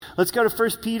Let's go to 1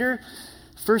 Peter.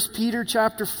 1 Peter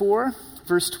chapter 4,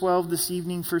 verse 12 this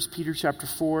evening. 1 Peter chapter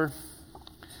 4,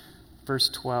 verse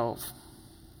 12.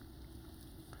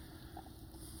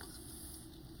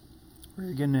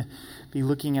 We're going to be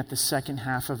looking at the second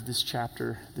half of this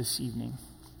chapter this evening.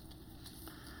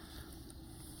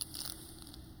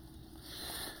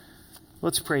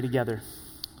 Let's pray together.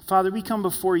 Father, we come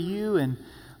before you, and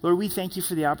Lord, we thank you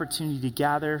for the opportunity to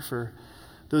gather, for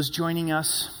those joining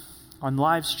us on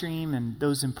live stream and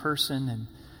those in person. And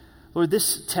Lord,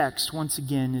 this text, once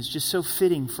again, is just so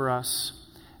fitting for us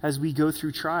as we go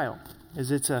through trial,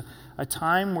 as it's a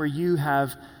time where you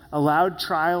have allowed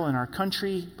trial in our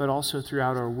country, but also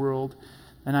throughout our world.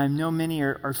 And I know many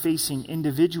are facing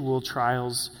individual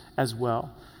trials as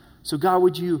well. So God,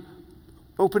 would you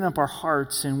open up our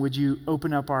hearts, and would you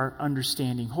open up our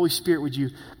understanding? Holy Spirit, would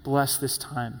you bless this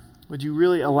time? Would you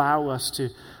really allow us to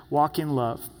walk in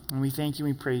love? And we thank you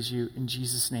and we praise you in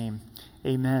Jesus' name.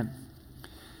 Amen.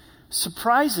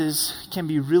 Surprises can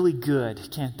be really good,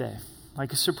 can't they?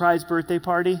 Like a surprise birthday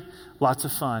party, lots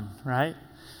of fun, right?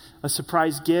 A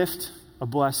surprise gift, a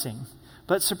blessing.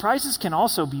 But surprises can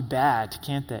also be bad,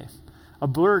 can't they? A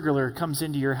burglar comes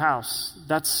into your house.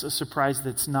 That's a surprise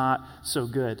that's not so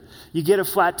good. You get a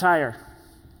flat tire.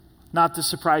 Not the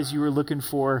surprise you were looking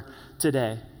for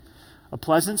today. A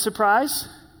pleasant surprise?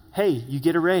 Hey, you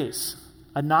get a raise.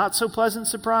 A not so pleasant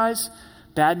surprise?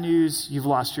 Bad news, you've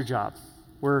lost your job.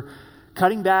 We're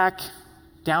cutting back,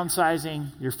 downsizing,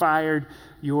 you're fired,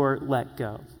 you're let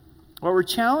go. What we're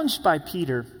challenged by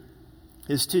Peter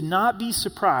is to not be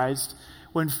surprised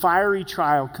when fiery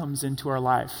trial comes into our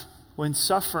life, when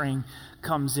suffering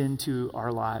comes into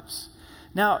our lives.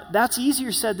 Now, that's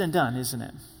easier said than done, isn't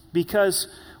it? Because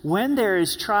when there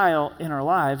is trial in our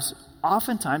lives,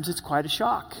 oftentimes it's quite a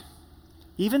shock.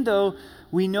 Even though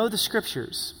we know the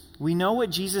scriptures, we know what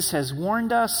Jesus has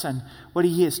warned us and what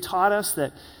he has taught us,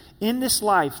 that in this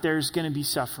life there's going to be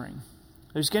suffering.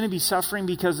 There's going to be suffering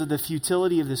because of the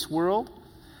futility of this world.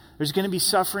 There's going to be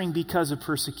suffering because of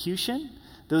persecution,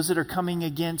 those that are coming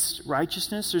against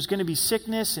righteousness. There's going to be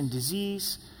sickness and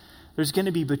disease. There's going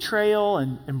to be betrayal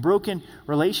and broken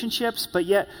relationships. But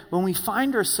yet, when we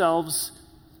find ourselves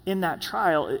in that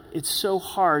trial, it's so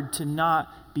hard to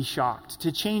not be shocked,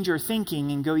 to change our thinking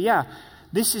and go, yeah,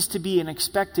 this is to be an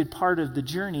expected part of the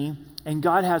journey, and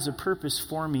God has a purpose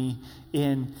for me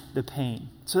in the pain.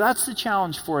 So that's the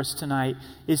challenge for us tonight,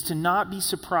 is to not be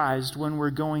surprised when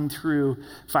we're going through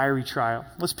fiery trial.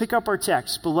 Let's pick up our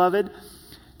text. Beloved,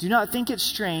 do not think it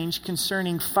strange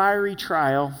concerning fiery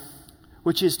trial,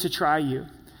 which is to try you,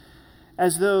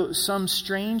 as though some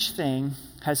strange thing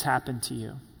has happened to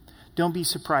you. Don't be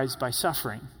surprised by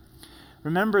suffering.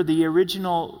 Remember, the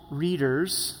original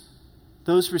readers,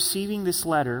 those receiving this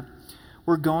letter,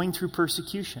 were going through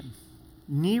persecution.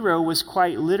 Nero was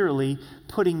quite literally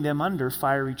putting them under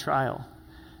fiery trial.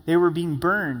 They were being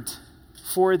burned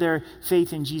for their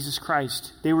faith in Jesus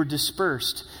Christ. They were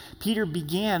dispersed. Peter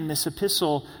began this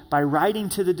epistle by writing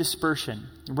to the dispersion,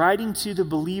 writing to the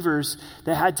believers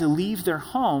that had to leave their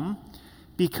home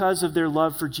because of their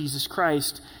love for Jesus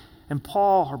Christ. And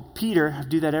Paul, or Peter, I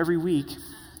do that every week.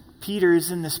 Peter is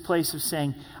in this place of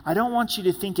saying, I don't want you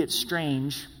to think it's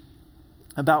strange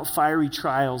about fiery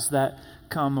trials that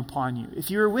come upon you.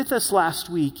 If you were with us last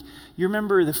week, you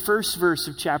remember the first verse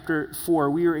of chapter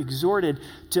 4. We were exhorted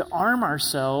to arm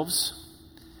ourselves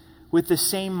with the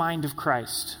same mind of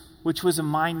Christ, which was a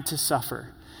mind to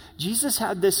suffer. Jesus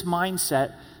had this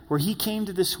mindset where he came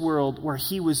to this world where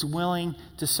he was willing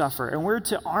to suffer. And we're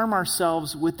to arm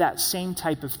ourselves with that same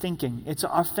type of thinking. It's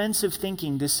offensive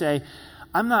thinking to say,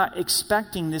 I'm not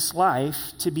expecting this life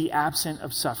to be absent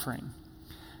of suffering.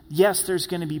 Yes, there's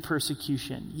going to be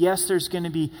persecution. Yes, there's going to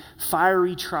be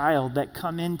fiery trial that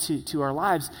come into our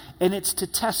lives. And it's to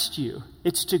test you.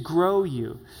 It's to grow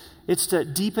you. It's to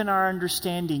deepen our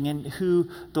understanding in who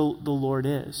the Lord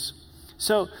is.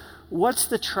 So what's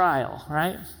the trial,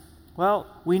 right? Well,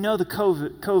 we know the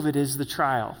COVID is the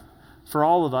trial for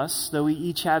all of us, though we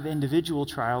each have individual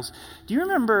trials. Do you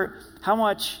remember how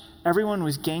much everyone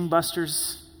was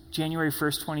gangbusters January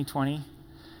 1st, 2020?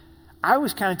 I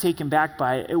was kind of taken back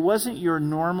by it. It wasn't your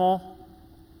normal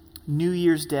New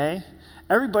Year's Day.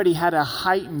 Everybody had a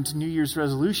heightened New Year's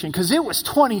resolution because it was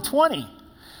 2020.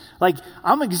 Like,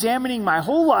 I'm examining my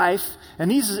whole life,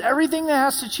 and this is everything that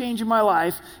has to change in my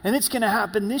life, and it's going to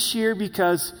happen this year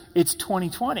because it's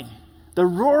 2020. The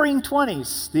roaring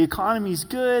 20s. The economy's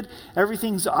good.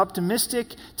 Everything's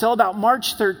optimistic. Till about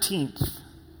March 13th.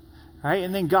 Right?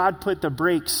 And then God put the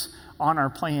brakes on our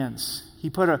plans. He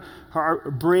put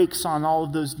our brakes on all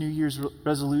of those New Year's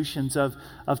resolutions of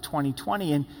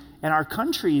 2020. And And our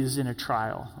country is in a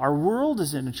trial. Our world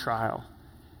is in a trial.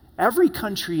 Every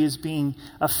country is being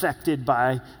affected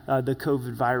by the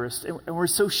COVID virus. And we're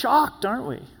so shocked, aren't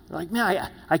we? We're like, man,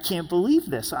 I can't believe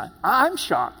this. I'm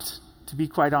shocked, to be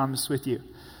quite honest with you.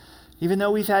 Even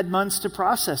though we've had months to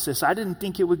process this, I didn't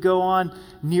think it would go on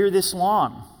near this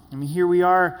long. I mean, here we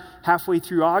are halfway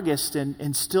through August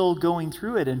and still going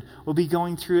through it, and we'll be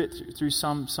going through it through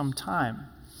some time.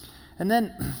 And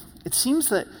then it seems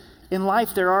that in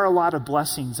life there are a lot of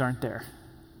blessings, aren't there?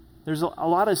 There's a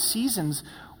lot of seasons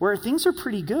where things are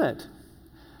pretty good.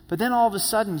 But then all of a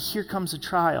sudden, here comes a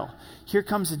trial. Here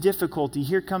comes a difficulty.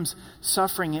 Here comes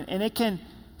suffering. And it can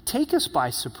take us by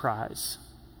surprise.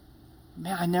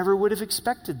 Man, I never would have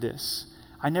expected this.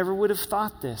 I never would have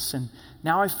thought this. And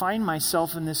now I find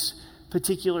myself in this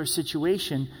particular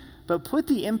situation. But put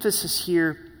the emphasis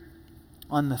here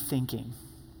on the thinking.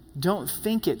 Don't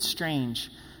think it strange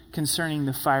concerning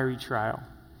the fiery trial.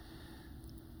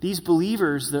 These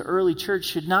believers, the early church,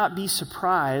 should not be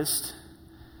surprised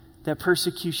that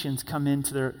persecutions come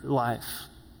into their life.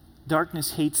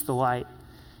 Darkness hates the light.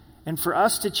 And for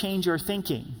us to change our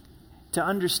thinking, to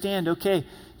understand, okay,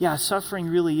 yeah, suffering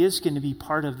really is going to be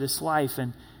part of this life,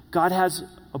 and God has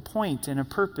a point and a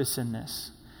purpose in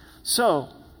this. So,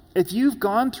 if you've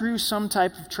gone through some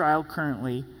type of trial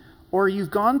currently, or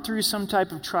you've gone through some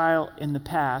type of trial in the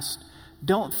past,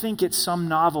 don't think it's some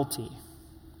novelty.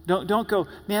 Don't go,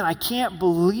 man, I can't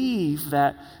believe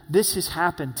that this has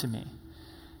happened to me.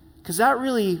 Because that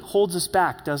really holds us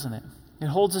back, doesn't it? It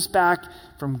holds us back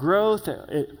from growth.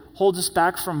 It holds us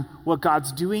back from what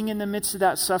God's doing in the midst of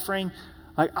that suffering.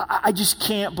 Like, I just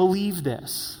can't believe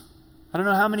this. I don't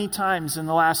know how many times in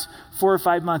the last 4 or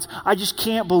 5 months, I just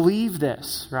can't believe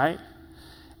this, right?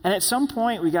 And at some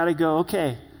point, we got to go,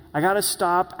 okay, I got to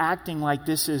stop acting like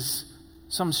this is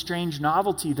some strange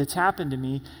novelty that's happened to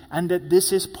me, and that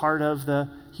this is part of the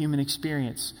human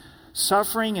experience.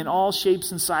 Suffering in all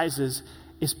shapes and sizes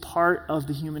is part of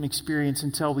the human experience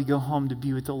until we go home to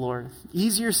be with the Lord.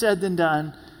 Easier said than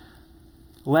done.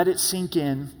 Let it sink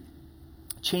in.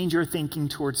 Change your thinking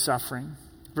towards suffering.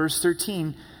 Verse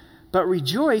 13, but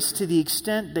rejoice to the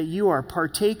extent that you are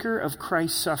partaker of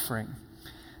Christ's suffering,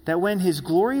 that when his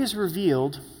glory is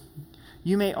revealed,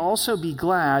 you may also be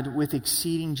glad with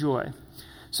exceeding joy.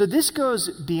 So this goes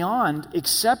beyond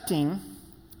accepting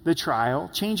the trial,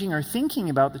 changing our thinking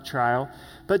about the trial,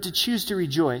 but to choose to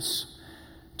rejoice.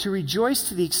 To rejoice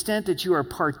to the extent that you are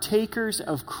partakers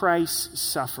of Christ's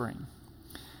suffering.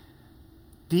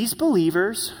 These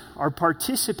believers are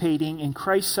participating in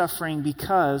Christ's suffering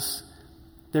because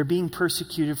they're being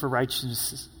persecuted for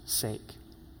righteousness' sake.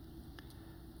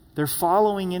 They're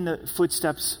following in the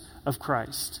footsteps of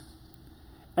Christ.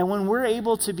 And when we're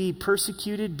able to be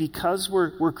persecuted because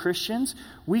we're Christians,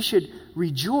 we should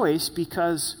rejoice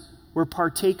because we're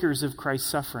partakers of Christ's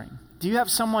suffering. Do you have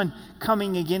someone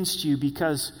coming against you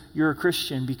because you're a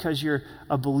Christian, because you're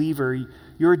a believer?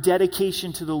 Your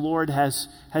dedication to the Lord has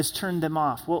turned them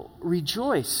off. Well,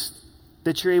 rejoice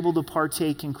that you're able to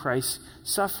partake in Christ's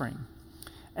suffering.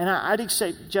 And I'd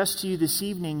suggest to you this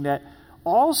evening that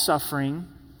all suffering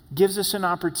gives us an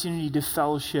opportunity to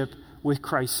fellowship with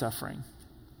Christ's suffering.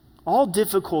 All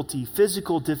difficulty,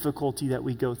 physical difficulty that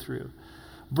we go through,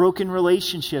 broken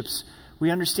relationships,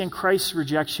 we understand Christ's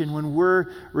rejection when we're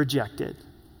rejected.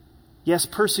 Yes,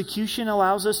 persecution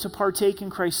allows us to partake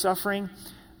in Christ's suffering,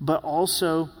 but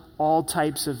also all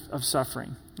types of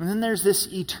suffering. And then there's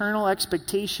this eternal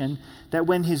expectation that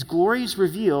when his glory is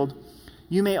revealed,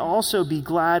 you may also be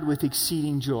glad with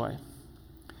exceeding joy.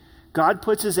 God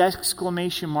puts his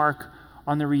exclamation mark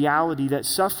on the reality that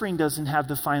suffering doesn't have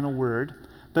the final word,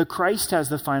 but Christ has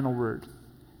the final word.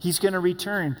 He's going to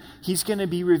return. He's going to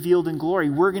be revealed in glory.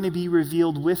 We're going to be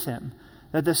revealed with him.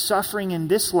 That the suffering in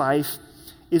this life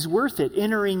is worth it.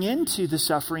 Entering into the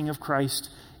suffering of Christ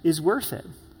is worth it.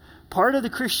 Part of the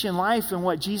Christian life and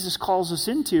what Jesus calls us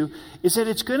into is that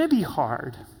it's going to be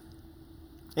hard.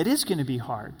 It is going to be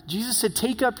hard. Jesus said,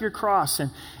 take up your cross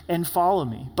and follow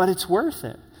me. But it's worth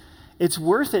it. It's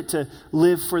worth it to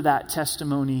live for that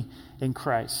testimony in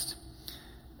Christ.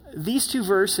 These two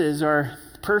verses are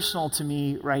personal to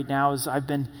me right now as I've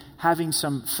been having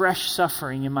some fresh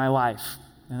suffering in my life.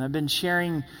 And I've been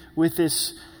sharing with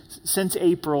this since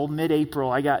April, mid-April.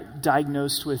 I got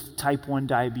diagnosed with type 1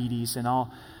 diabetes, and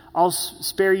I'll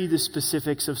spare you the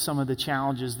specifics of some of the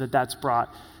challenges that's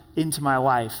brought into my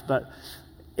life. But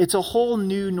it's a whole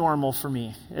new normal for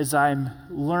me as I'm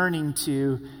learning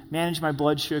to manage my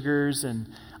blood sugars, and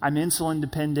I'm insulin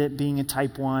dependent being a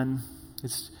type 1.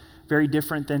 It's very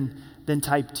different than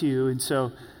type 2. And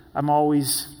so I'm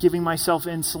always giving myself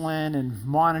insulin and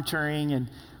monitoring, and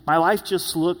my life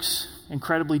just looks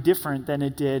incredibly different than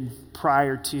it did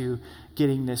prior to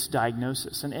getting this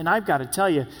diagnosis. And I've got to tell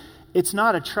you, it's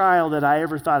not a trial that I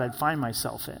ever thought I'd find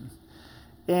myself in.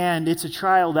 And it's a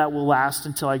trial that will last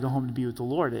until I go home to be with the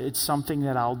Lord. It's something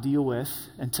that I'll deal with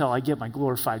until I get my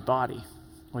glorified body,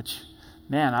 which,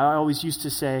 man, I always used to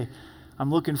say,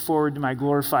 I'm looking forward to my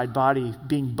glorified body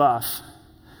being buff,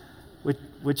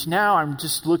 which now I'm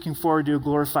just looking forward to a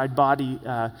glorified body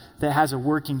that has a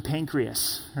working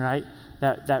pancreas, right,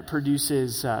 that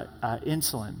produces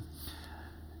insulin.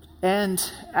 And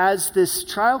as this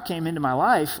trial came into my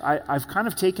life, I've kind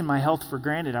of taken my health for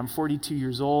granted. I'm 42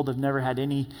 years old. I've never had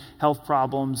any health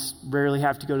problems, rarely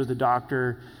have to go to the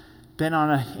doctor, been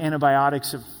on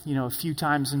antibiotics a few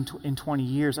times in 20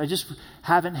 years. I just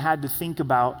haven't had to think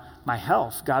about my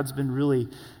health. God's been really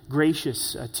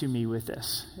gracious to me with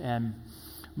this. And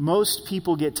most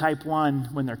people get type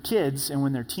 1 when they're kids and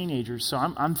when they're teenagers. So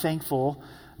I'm thankful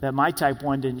that my type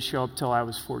 1 didn't show up till I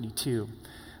was 42.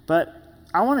 But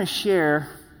I want to share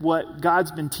what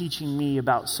God's been teaching me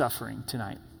about suffering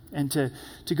tonight, and to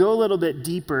go a little bit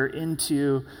deeper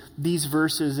into these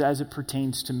verses as it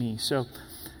pertains to me. So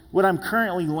what I'm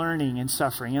currently learning in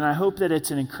suffering, and I hope that it's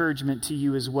an encouragement to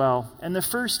you as well. And the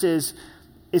first is,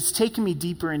 it's taken me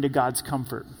deeper into God's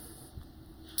comfort.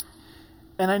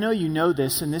 And I know you know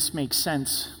this, and this makes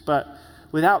sense, but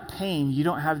without pain, you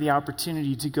don't have the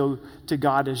opportunity to go to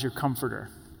God as your comforter.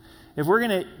 If we're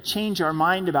going to change our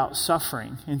mind about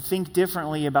suffering and think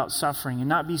differently about suffering and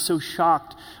not be so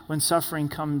shocked when suffering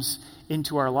comes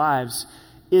into our lives,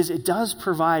 it does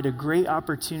provide a great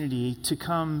opportunity to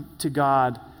come to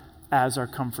God as our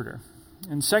comforter.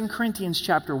 In 2 Corinthians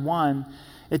chapter 1,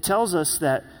 it tells us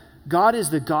that God is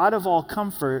the God of all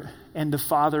comfort and the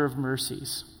Father of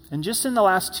mercies. And just in the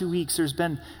last 2 weeks, there's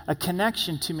been a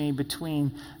connection to me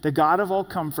between the God of all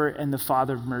comfort and the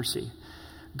Father of mercy.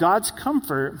 God's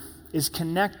comfort is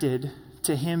connected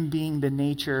to him being the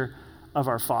nature of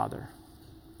our Father.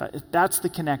 That's the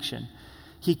connection.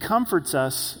 He comforts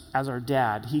us as our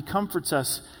dad. He comforts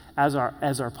us as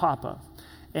our papa.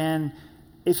 And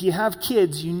if you have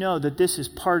kids, you know that this is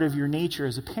part of your nature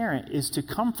as a parent, is to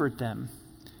comfort them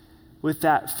with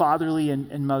that fatherly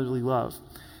and motherly love.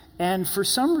 And for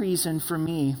some reason, for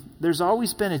me, there's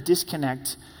always been a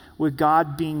disconnect with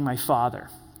God being my father.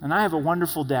 And I have a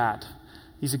wonderful dad.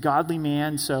 He's a godly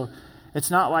man, so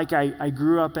it's not like I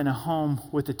grew up in a home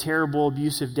with a terrible,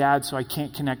 abusive dad, so I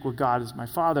can't connect with God as my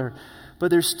father.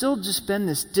 But there's still just been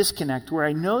this disconnect where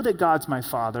I know that God's my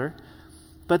father,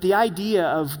 but the idea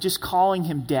of just calling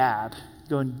him dad,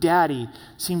 going daddy,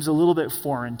 seems a little bit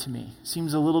foreign to me,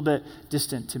 seems a little bit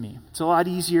distant to me. It's a lot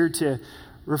easier to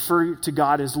refer to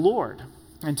God as Lord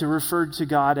and to refer to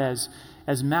God as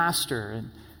master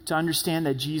and to understand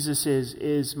that Jesus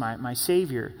is my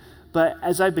Savior. But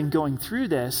as I've been going through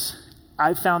this,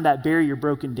 I've found that barrier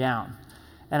broken down.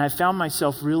 And I found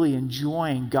myself really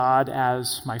enjoying God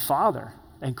as my Father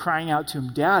and crying out to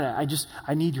him, Dad,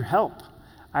 I need your help.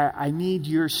 I need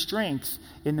your strength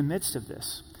in the midst of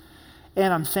this.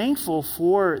 And I'm thankful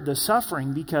for the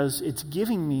suffering because it's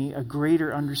giving me a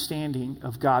greater understanding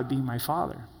of God being my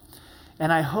Father.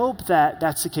 And I hope that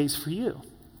that's the case for you.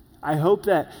 I hope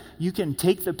that you can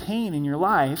take the pain in your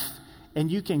life and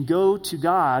you can go to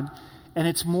God, and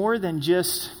it's more than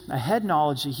just a head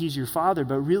knowledge that he's your father,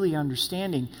 but really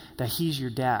understanding that he's your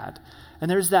dad. And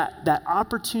there's that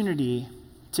opportunity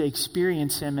to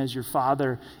experience him as your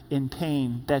father in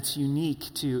pain that's unique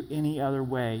to any other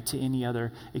way, to any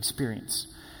other experience.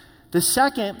 The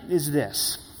second is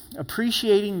this: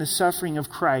 appreciating the suffering of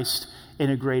Christ in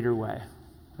a greater way.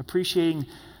 Appreciating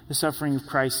the suffering of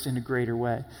Christ in a greater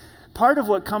way. Part of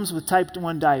what comes with type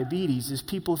 1 diabetes is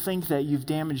people think that you've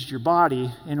damaged your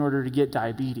body in order to get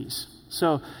diabetes.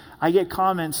 So I get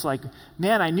comments like,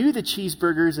 man, I knew the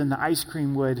cheeseburgers and the ice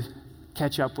cream would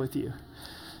catch up with you.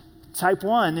 Type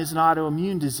 1 is an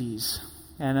autoimmune disease,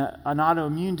 and an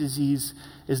autoimmune disease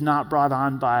is not brought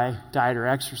on by diet or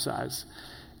exercise.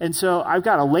 And so I've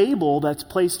got a label that's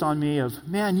placed on me of,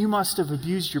 man, you must have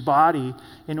abused your body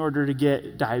in order to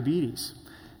get diabetes.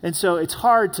 And so it's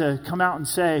hard to come out and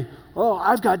say, oh,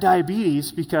 I've got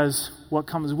diabetes, because what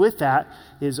comes with that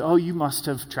is, oh, you must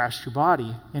have trashed your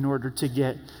body in order to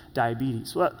get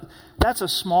diabetes. Well, that's a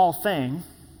small thing,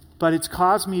 but it's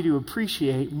caused me to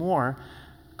appreciate more.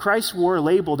 Christ wore a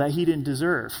label that he didn't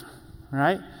deserve,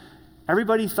 right?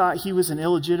 Everybody thought he was an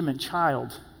illegitimate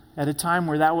child at a time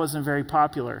where that wasn't very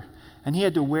popular. And he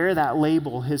had to wear that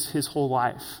label his whole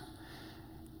life.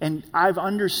 And I've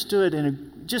understood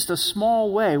in just a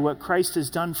small way what Christ has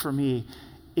done for me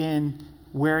in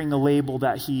wearing a label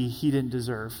that he didn't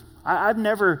deserve. I've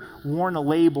never worn a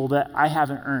label that I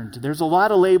haven't earned. There's a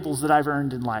lot of labels that I've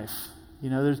earned in life.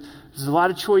 There's a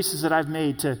lot of choices that I've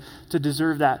made to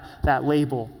deserve that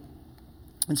label.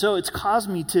 And so it's caused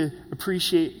me to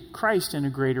appreciate Christ in a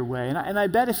greater way. And I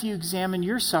bet if you examine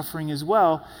your suffering as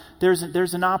well,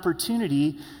 there's an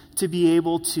opportunity to be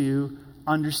able to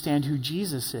understand who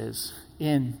Jesus is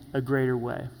in a greater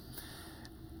way.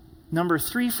 Number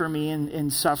 3 for me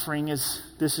in suffering, as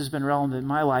this has been relevant in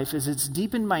my life, is it's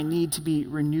deepened my need to be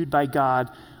renewed by God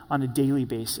on a daily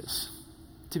basis.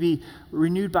 To be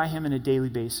renewed by him on a daily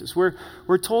basis.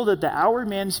 We're told that the outward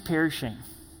man is perishing.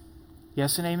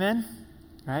 Yes and amen?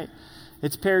 Right?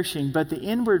 It's perishing, but the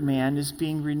inward man is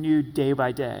being renewed day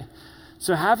by day.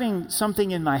 So having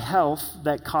something in my health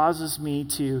that causes me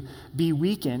to be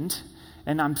weakened,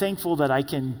 and I'm thankful that I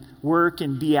can work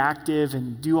and be active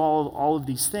and do all of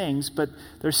these things, but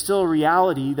there's still a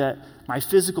reality that my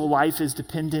physical life is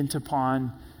dependent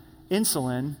upon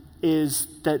insulin, is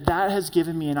that has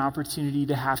given me an opportunity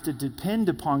to have to depend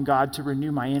upon God to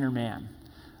renew my inner man.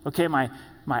 Okay, my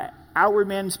outward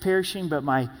man is perishing, but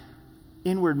my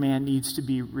inward man needs to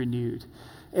be renewed.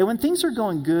 And when things are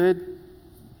going good,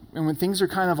 and when things are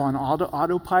kind of on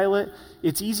autopilot,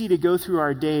 it's easy to go through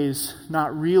our days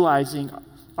not realizing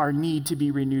our need to be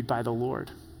renewed by the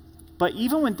Lord. But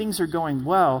even when things are going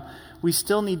well, we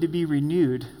still need to be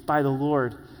renewed by the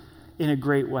Lord in a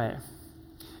great way.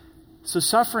 So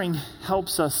suffering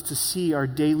helps us to see our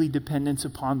daily dependence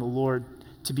upon the Lord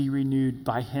to be renewed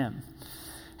by him.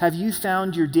 Have you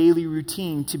found your daily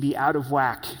routine to be out of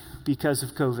whack because of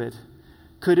COVID?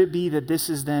 Could it be that this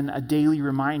is then a daily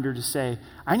reminder to say,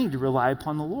 I need to rely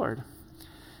upon the Lord?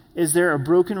 Is there a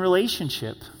broken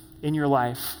relationship in your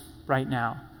life right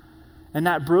now? And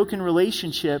that broken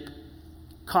relationship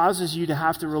causes you to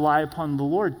have to rely upon the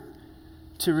Lord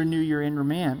to renew your inner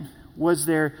man. Was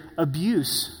there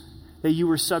abuse that you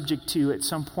were subject to at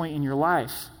some point in your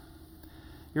life?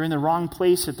 You're in the wrong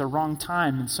place at the wrong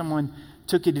time, and someone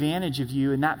took advantage of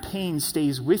you, and that pain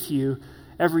stays with you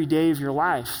every day of your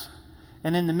life.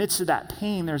 And in the midst of that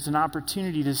pain, there's an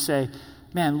opportunity to say,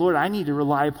 man, Lord, I need to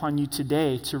rely upon you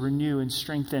today to renew and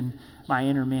strengthen my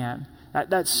inner man.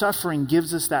 That suffering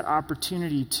gives us that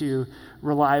opportunity to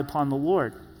rely upon the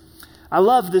Lord. I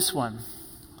love this one.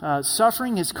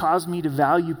 Suffering has caused me to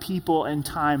value people and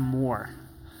time more.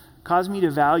 Caused me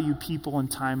to value people and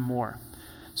time more.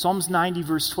 Psalms 90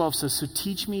 verse 12 says, so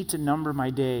teach me to number my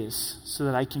days so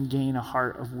that I can gain a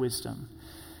heart of wisdom.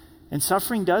 And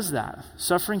suffering does that.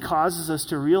 Suffering causes us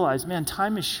to realize, man,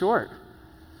 time is short.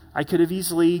 I could have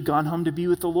easily gone home to be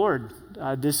with the Lord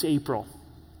this April,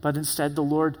 but instead the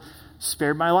Lord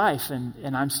spared my life,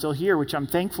 and I'm still here, which I'm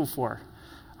thankful for.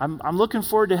 I'm looking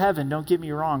forward to heaven, don't get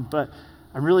me wrong, but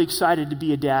I'm really excited to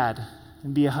be a dad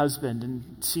and be a husband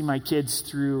and see my kids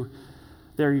through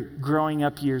their growing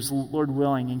up years, Lord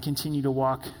willing, and continue to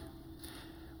walk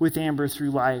with Amber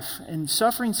through life. And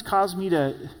suffering's caused me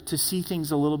to see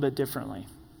things a little bit differently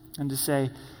and to say,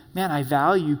 man, I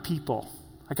value people.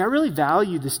 Like, I really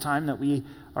value this time that we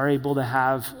are able to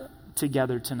have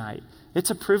together tonight.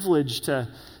 It's a privilege to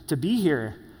be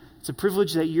here. It's a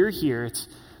privilege that you're here. It's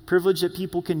a privilege that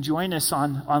people can join us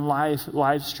on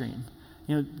live stream.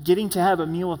 Getting to have a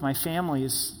meal with my family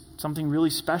is something really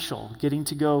special. Getting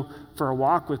to go for a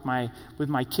walk with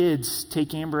my kids,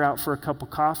 take Amber out for a cup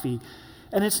of coffee.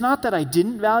 And it's not that I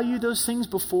didn't value those things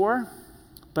before,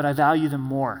 but I value them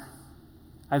more.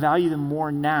 I value them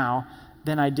more now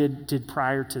than I did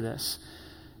prior to this.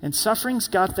 And suffering's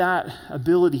got that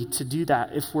ability to do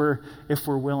that if we're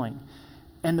willing.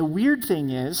 And the weird thing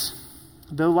is,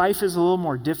 though life is a little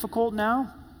more difficult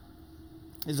now,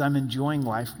 is I'm enjoying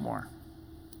life more.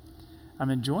 I'm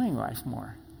enjoying life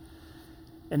more.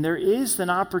 And there is an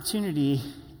opportunity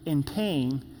in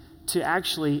pain to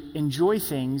actually enjoy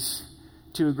things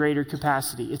to a greater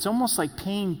capacity. It's almost like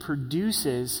pain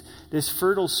produces this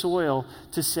fertile soil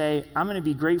to say, I'm going to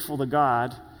be grateful to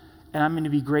God, and I'm going to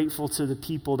be grateful to the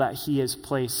people that he has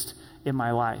placed in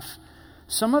my life.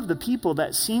 Some of the people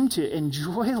that seem to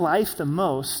enjoy life the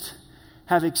most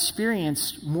have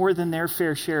experienced more than their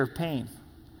fair share of pain.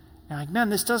 And like, man,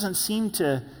 this doesn't seem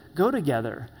to go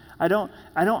together. I don't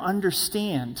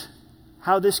understand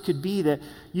how this could be that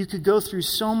you could go through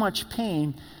so much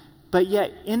pain, but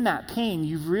yet in that pain,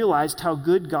 you've realized how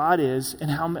good God is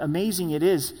and how amazing it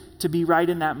is to be right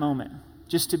in that moment,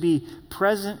 just to be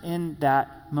present in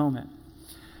that moment.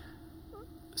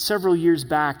 Several years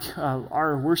back,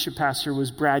 our worship pastor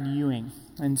was Brad Ewing.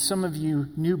 And some of you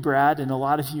knew Brad, and a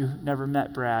lot of you never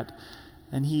met Brad.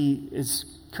 And he is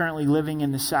currently living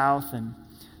in the South and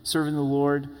serving the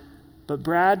Lord. But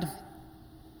Brad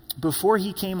before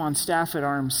he came on staff at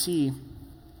RMC,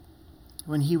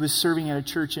 when he was serving at a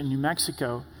church in New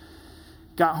Mexico,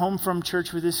 got home from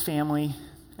church with his family,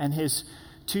 and his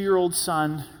 2-year-old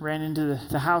son ran into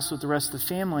the house with the rest of the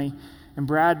family, and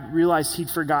Brad realized he'd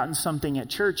forgotten something at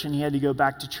church, and he had to go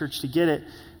back to church to get it,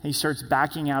 and he starts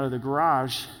backing out of the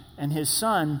garage, and his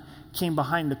son came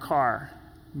behind the car.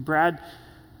 Brad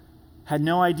had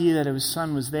no idea that his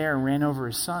son was there and ran over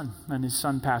his son, and his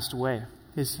son passed away.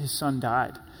 His son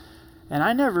died. And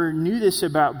I never knew this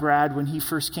about Brad when he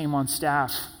first came on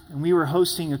staff. And we were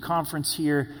hosting a conference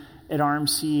here at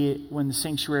RMC when the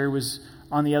sanctuary was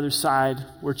on the other side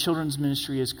where children's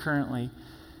ministry is currently.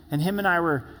 And him and I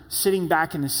were sitting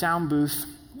back in the sound booth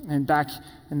and back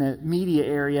in the media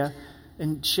area,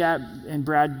 and Chad and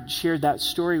Brad shared that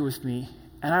story with me.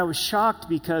 And I was shocked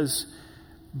because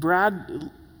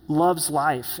Brad loves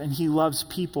life and he loves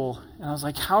people. And I was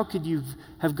like, how could you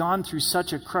have gone through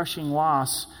such a crushing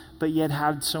loss but yet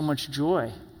had so much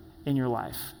joy in your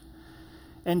life?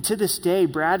 And to this day,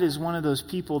 Brad is one of those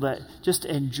people that just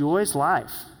enjoys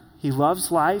life. He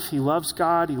loves life. He loves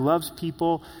God. He loves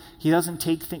people. He doesn't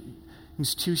take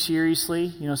things too seriously.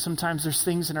 You know, sometimes there's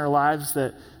things in our lives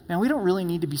that, man, we don't really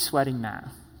need to be sweating that.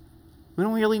 We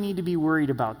don't really need to be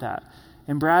worried about that.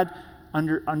 And Brad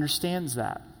understands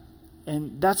that.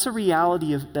 And that's a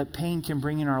reality that pain can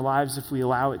bring in our lives if we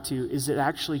allow it to, is it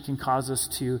actually can cause us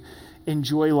to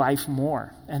enjoy life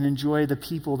more and enjoy the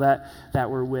people that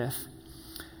we're with.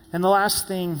 And the last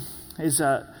thing is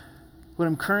what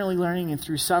I'm currently learning and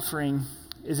through suffering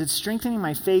is it's strengthening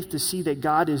my faith to see that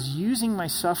God is using my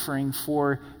suffering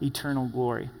for eternal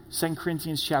glory. 2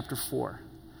 Corinthians chapter 4,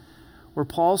 where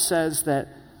Paul says that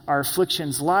our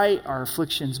affliction's light, our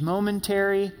affliction's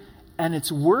momentary, and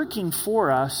it's working for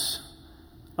us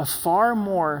a far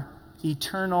more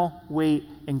eternal weight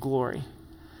and glory.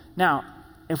 Now,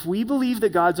 if we believe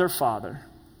that God's our Father,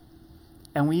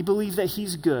 and we believe that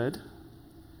He's good,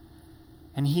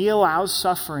 and He allows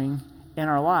suffering in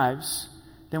our lives,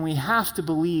 then we have to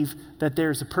believe that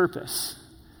there's a purpose.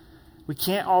 We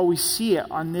can't always see it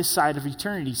on this side of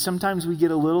eternity. Sometimes we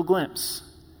get a little glimpse,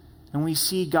 and we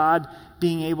see God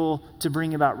being able to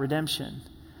bring about redemption.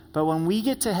 But when we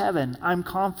get to heaven, I'm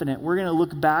confident we're going to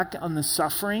look back on the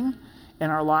suffering in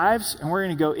our lives, and we're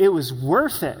going to go, it was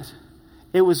worth it.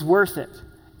 It was worth it.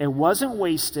 It wasn't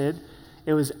wasted.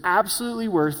 It was absolutely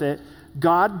worth it.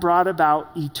 God brought about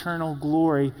eternal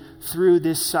glory through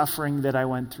this suffering that I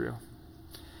went through.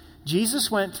 Jesus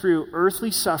went through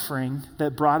earthly suffering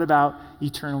that brought about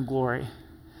eternal glory.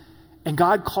 And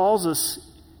God calls us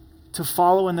to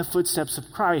follow in the footsteps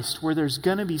of Christ, where there's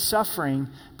going to be suffering,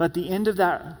 but the end of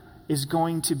that is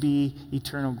going to be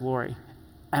eternal glory.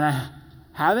 And I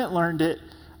haven't learned it.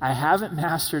 I haven't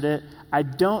mastered it. I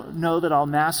don't know that I'll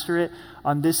master it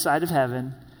on this side of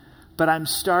heaven, but I'm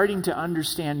starting to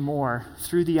understand more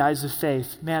through the eyes of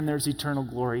faith. Man, there's eternal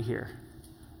glory here.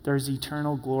 There's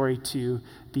eternal glory to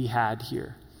be had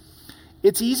here.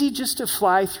 It's easy just to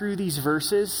fly through these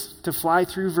verses, to fly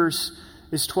through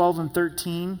verses 12 and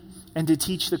 13, and to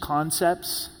teach the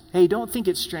concepts. Hey, don't think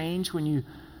it's strange when you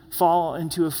fall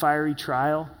into a fiery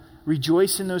trial.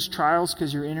 Rejoice in those trials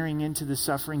because you're entering into the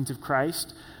sufferings of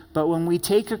Christ. But when we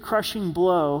take a crushing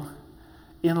blow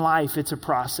in life, it's a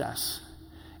process.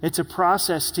 It's a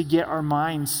process to get our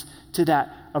minds to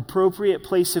that appropriate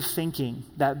place of thinking,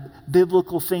 that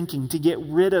biblical thinking, to get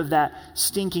rid of that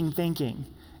stinking thinking,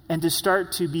 and to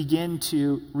start to begin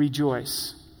to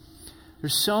rejoice.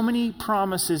 There's so many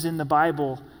promises in the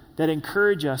Bible that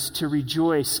encourage us to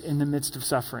rejoice in the midst of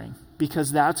suffering,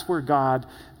 because that's where God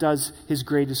does His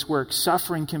greatest work.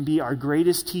 Suffering can be our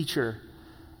greatest teacher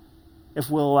if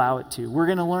we'll allow it to. We're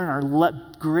going to learn our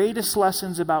greatest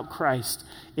lessons about Christ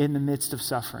in the midst of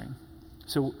suffering.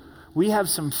 So we have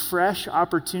some fresh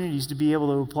opportunities to be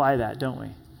able to apply that, don't we?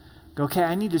 Okay,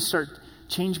 I need to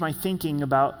change my thinking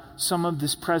about some of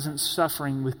this present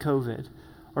suffering with COVID,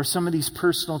 or some of these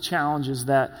personal challenges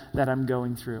that I'm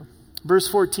going through. Verse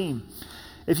 14,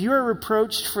 if you are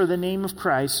reproached for the name of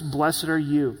Christ, blessed are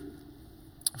you,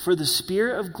 for the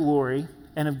Spirit of glory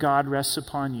and of God rests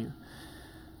upon you.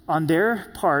 On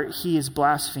their part, He is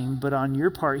blasphemed, but on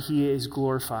your part, He is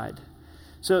glorified.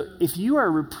 So if you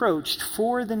are reproached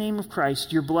for the name of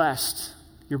Christ, you're blessed.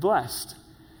 You're blessed.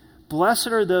 Blessed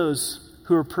are those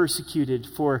who are persecuted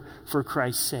for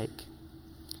Christ's sake.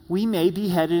 We may be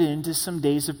headed into some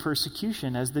days of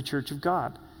persecution as the church of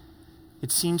God.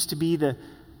 It seems to be the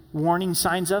warning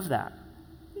signs of that.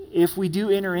 If we do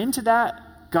enter into that,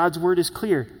 God's word is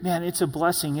clear. Man, it's a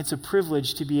blessing. It's a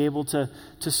privilege to be able to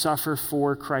suffer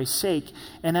for Christ's sake.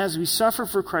 And as we suffer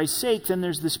for Christ's sake, then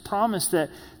there's this promise that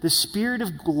the Spirit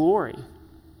of glory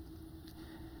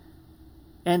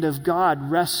and of God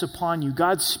rests upon you.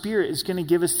 God's Spirit is going to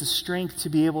give us the strength to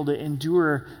be able to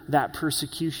endure that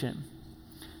persecution.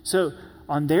 So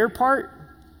on their part,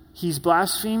 he's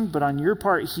blasphemed, but on your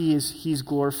part, he's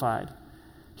glorified.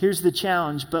 Here's the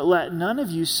challenge: but let none of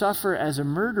you suffer as a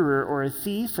murderer or a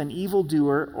thief, an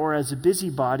evildoer, or as a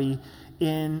busybody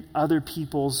in other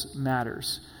people's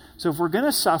matters. So if we're going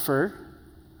to suffer,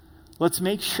 let's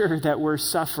make sure that we're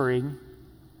suffering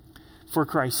for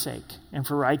Christ's sake and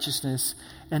for righteousness,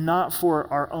 and not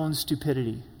for our own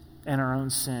stupidity and our own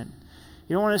sin.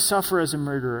 You don't want to suffer as a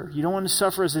murderer. You don't want to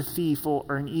suffer as a thief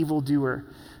or an evildoer.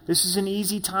 This is an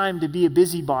easy time to be a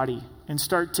busybody and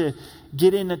start to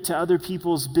get into other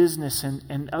people's business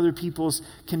and other people's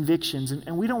convictions.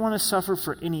 And we don't want to suffer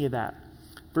for any of that.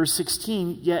 Verse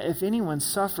 16, yet if anyone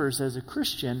suffers as a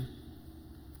Christian,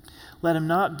 let him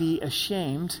not be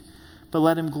ashamed, but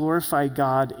let him glorify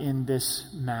God in this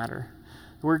matter.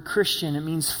 The word Christian, it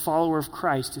means follower of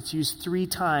Christ. It's used 3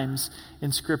 times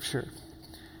in Scripture.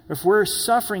 If we're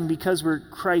suffering because we're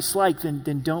Christ-like,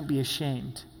 then don't be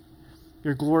ashamed.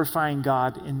 You're glorifying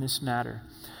God in this matter.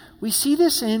 We see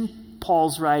this in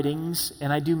Paul's writings,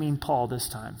 and I do mean Paul this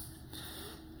time.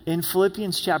 In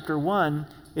Philippians chapter 1,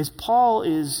 as Paul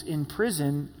is in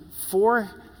prison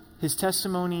for his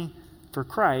testimony for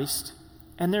Christ,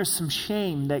 and there's some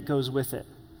shame that goes with it.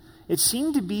 It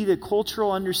seemed to be the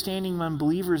cultural understanding among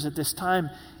believers at this time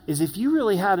is if you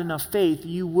really had enough faith,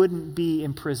 you wouldn't be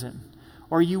in prison,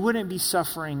 or you wouldn't be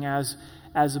suffering as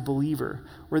a believer,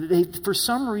 or they, for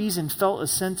some reason, felt a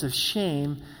sense of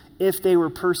shame if they were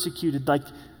persecuted, like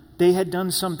they had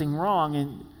done something wrong.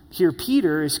 And here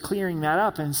Peter is clearing that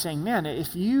up and saying, man,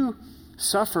 if you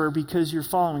suffer because you're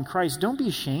following Christ, don't be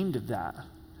ashamed of that.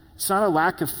 It's not a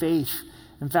lack of faith.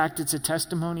 In fact, it's a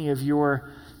testimony of your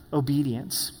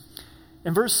obedience.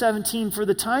 In verse 17, for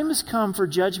the time has come for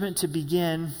judgment to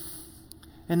begin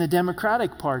in the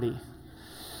Democratic Party.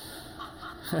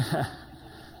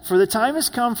 For the time has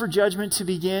come for judgment to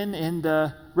begin in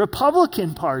the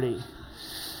Republican Party.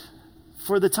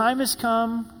 For the time has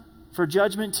come for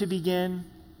judgment to begin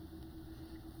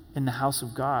in the house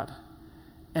of God.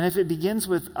 And if it begins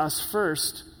with us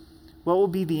first, what will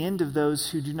be the end of those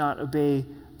who do not obey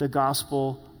the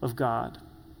gospel of God?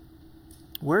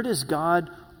 Where does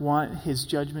God want his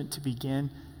judgment to begin?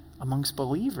 Amongst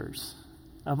believers,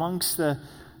 amongst the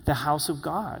house of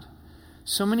God.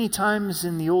 So many times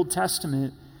in the Old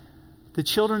Testament, the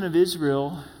children of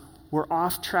Israel were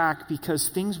off track because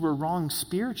things were wrong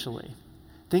spiritually.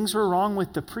 Things were wrong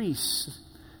with the priests.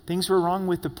 Things were wrong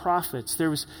with the prophets. There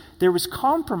was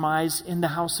compromise in the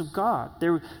house of God.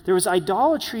 There was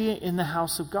idolatry in the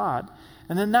house of God.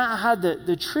 And then that had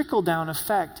the trickle-down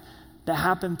effect that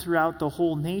happened throughout the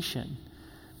whole nation.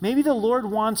 Maybe the Lord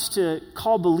wants to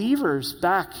call believers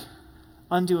back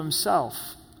unto himself,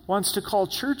 wants to call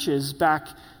churches back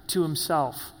to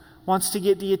himself, wants to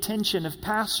get the attention of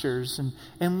pastors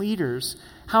and leaders.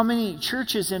 How many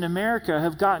churches in America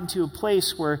have gotten to a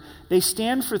place where they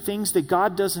stand for things that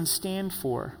God doesn't stand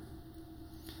for?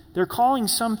 They're calling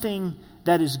something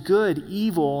that is good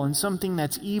evil and something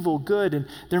that's evil good, and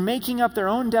they're making up their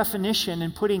own definition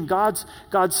and putting God's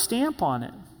stamp on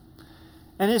it.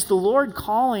 And is the Lord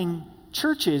calling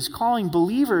churches, calling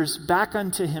believers back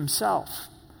unto himself?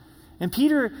 And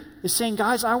Peter is saying,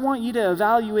 guys, I want you to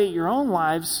evaluate your own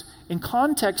lives in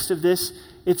context of this.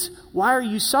 It's, why are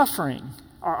you suffering?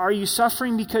 Are you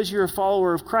suffering because you're a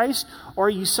follower of Christ, or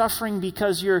are you suffering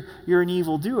because you're an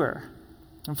evildoer?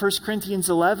 And 1 Corinthians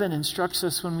 11 instructs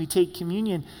us when we take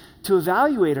communion to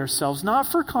evaluate ourselves, not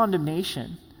for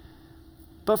condemnation,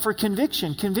 but for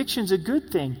conviction. Conviction's a good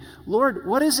thing. Lord,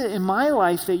 what is it in my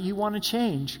life that you want to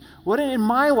change? What in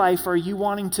my life are you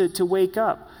wanting to wake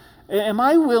up? Am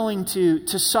I willing to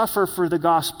suffer for the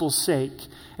gospel's sake?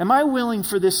 Am I willing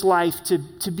for this life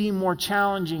to be more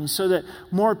challenging so that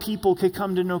more people could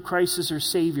come to know Christ as their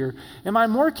Savior? Am I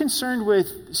more concerned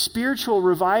with spiritual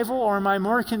revival, or am I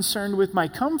more concerned with my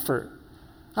comfort?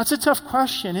 That's a tough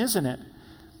question, isn't it?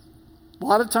 A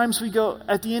lot of times we go,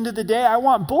 at the end of the day, I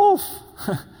want both.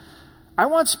 I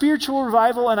want spiritual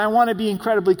revival and I want to be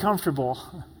incredibly comfortable.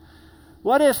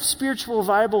 What if spiritual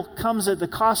revival comes at the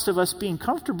cost of us being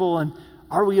comfortable, and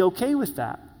are we okay with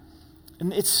that?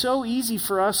 And it's so easy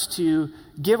for us to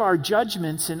give our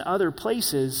judgments in other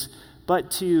places,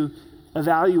 but to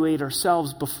evaluate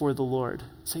ourselves before the Lord.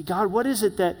 Say, God, what is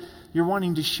it that you're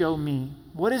wanting to show me?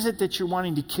 What is it that you're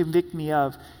wanting to convict me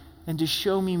of? And to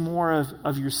show me more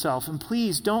of yourself. And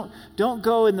please, don't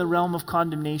go in the realm of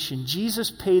condemnation.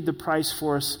 Jesus paid the price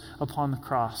for us upon the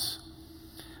cross.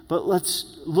 But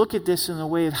let's look at this in the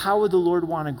way of how would the Lord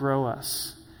want to grow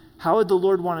us? How would the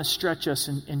Lord want to stretch us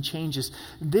and change us?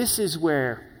 This is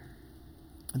where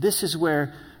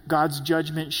God's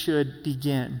judgment should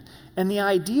begin. And the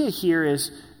idea here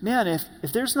is, man,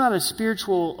 if there's not a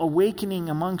spiritual awakening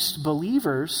amongst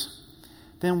believers,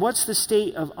 then what's the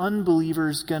state of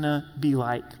unbelievers going to be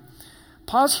like?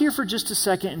 Pause here for just a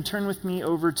second and turn with me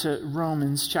over to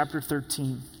Romans chapter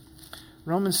 13.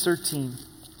 Romans 13.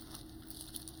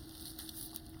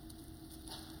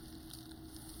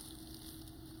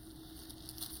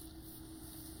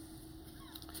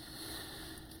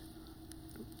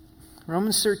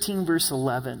 Romans 13, verse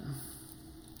 11.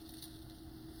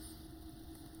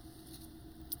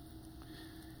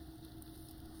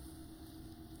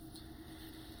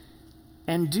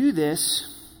 And do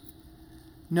this,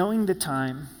 knowing the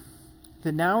time,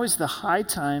 that now is the high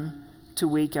time to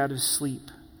wake out of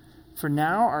sleep. For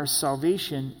now our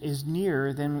salvation is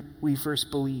nearer than we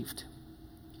first believed.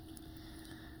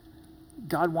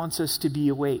 God wants us to be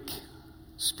awake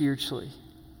spiritually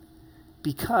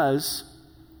because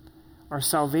our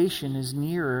salvation is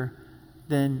nearer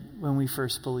than when we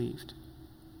first believed.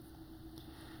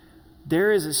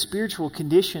 There is a spiritual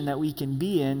condition that we can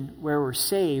be in where we're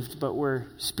saved, but we're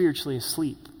spiritually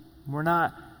asleep. We're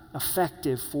not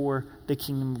effective for the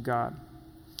kingdom of God.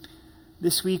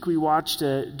 This week we watched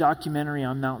a documentary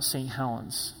on Mount St.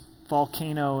 Helens,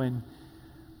 volcano in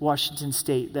Washington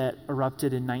State that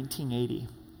erupted in 1980.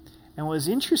 And what was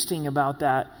interesting about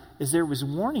that is there was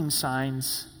warning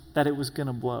signs that it was going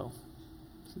to blow.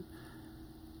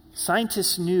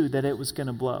 Scientists knew that it was going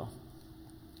to blow.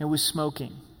 It was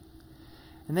smoking.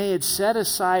 And they had set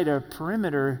aside a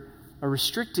perimeter, a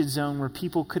restricted zone where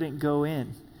people couldn't go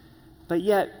in. But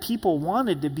yet people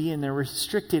wanted to be in the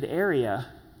restricted area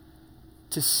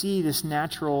to see this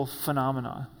natural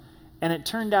phenomena. And it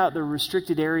turned out the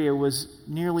restricted area was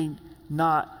nearly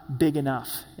not big enough,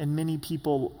 and many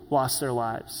people lost their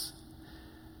lives.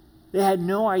 They had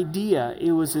no idea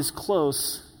it was as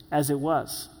close as it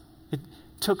was. It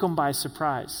took them by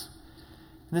surprise.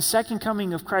 In the second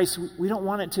coming of Christ, we don't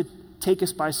want it to take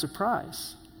us by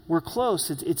surprise. We're close.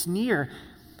 It's near.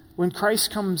 When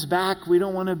Christ comes back, we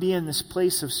don't want to be in this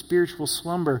place of spiritual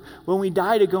slumber. When we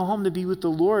die to go home to be with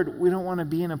the Lord, we don't want to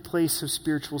be in a place of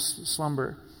spiritual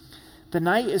slumber. The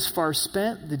night is far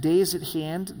spent, the day is at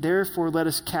hand. Therefore, let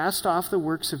us cast off the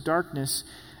works of darkness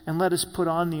and let us put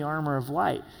on the armor of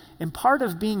light. And part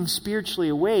of being spiritually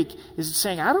awake is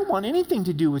saying, I don't want anything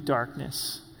to do with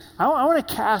darkness. I want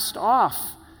to cast off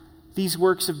these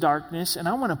works of darkness, and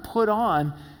I want to put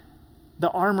on the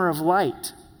armor of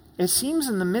light. It seems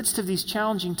in the midst of these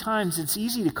challenging times, it's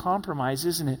easy to compromise,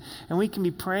 isn't it? And we can be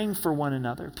praying for one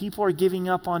another. People are giving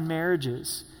up on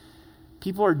marriages.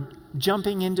 People are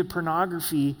jumping into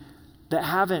pornography that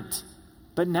haven't,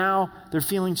 but now they're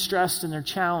feeling stressed and they're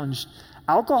challenged.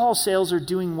 Alcohol sales are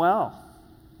doing well.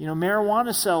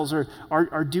 Marijuana sales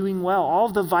are doing well. All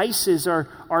of the vices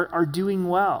are doing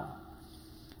well.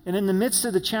 And in the midst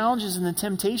of the challenges and the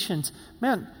temptations,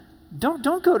 man,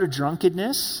 don't go to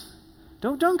drunkenness.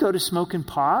 Don't go to smoking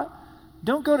pot.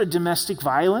 Don't go to domestic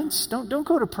violence. Don't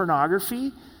go to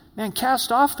pornography. Man,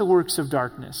 cast off the works of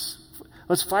darkness.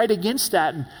 Let's fight against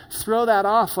that and throw that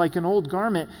off like an old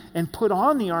garment and put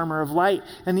on the armor of light.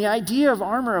 And the idea of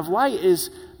armor of light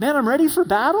is, man, I'm ready for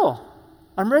battle.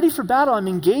 I'm ready for battle. I'm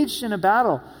engaged in a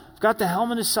battle. I've got the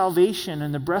helmet of salvation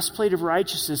and the breastplate of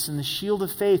righteousness and the shield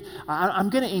of faith. I'm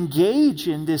going to engage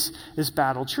in this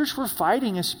battle. Church, we're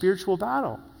fighting a spiritual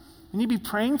battle. We need to be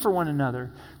praying for one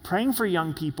another, praying for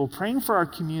young people, praying for our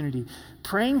community,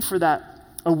 praying for that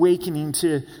awakening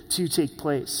to take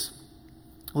place.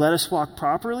 Let us walk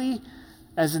properly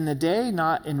as in the day,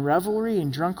 not in revelry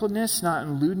and drunkenness, not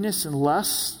in lewdness and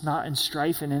lust, not in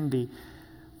strife and envy.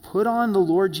 Put on the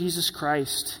Lord Jesus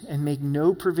Christ and make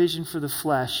no provision for the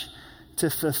flesh to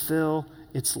fulfill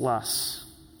its lusts.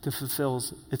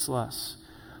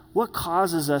 What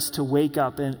causes us to wake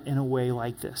up in a way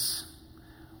like this?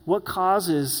 What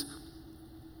causes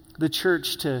the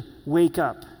church to wake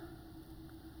up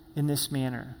in this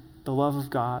manner? The love of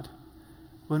God.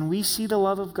 When we see the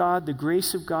love of God, the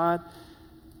grace of God,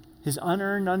 His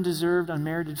unearned, undeserved,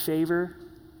 unmerited favor,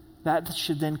 that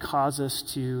should then cause us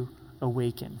to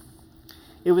awaken.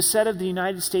 It was said of the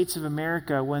United States of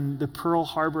America when the Pearl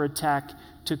Harbor attack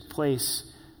took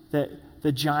place that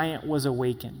the giant was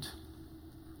awakened.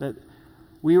 That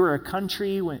we were a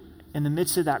country in the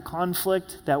midst of that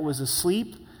conflict that was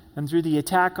asleep, and through the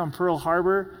attack on Pearl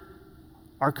Harbor,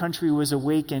 our country was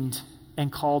awakened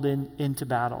and called into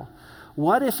battle.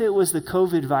 What if it was the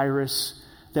COVID virus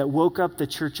that woke up the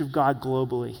Church of God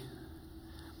globally?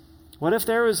 What if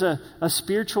there was a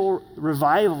spiritual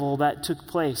revival that took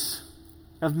place?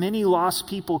 of many lost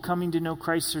people coming to know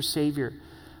Christ their Savior,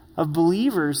 of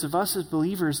believers, of us as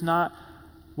believers, not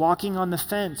walking on the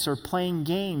fence or playing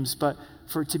games, but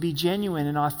for it to be genuine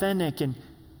and authentic and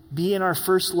be in our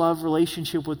first love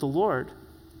relationship with the Lord.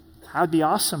 That would be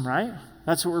awesome, right?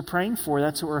 That's what we're praying for.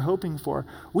 That's what we're hoping for.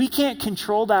 We can't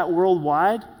control that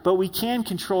worldwide, but we can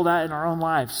control that in our own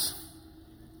lives.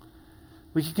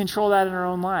 We can control that in our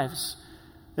own lives.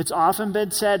 It's often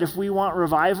been said, if we want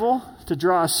revival, to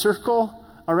draw a circle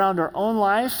around our own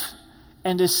life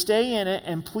and to stay in it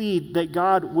and plead that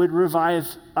God would revive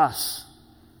us.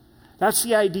 That's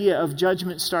the idea of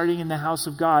judgment starting in the house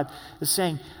of God, is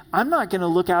saying, I'm not going to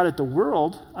look out at the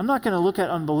world. I'm not going to look at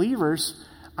unbelievers.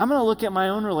 I'm going to look at my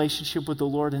own relationship with the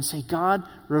Lord and say, God,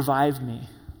 revive me.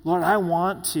 Lord, I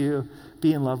want to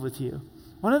be in love with you.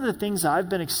 One of the things I've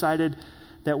been excited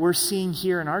that we're seeing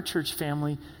here in our church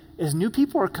family is new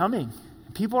people are coming.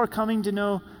 People are coming to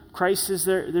know Christ as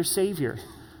their Savior.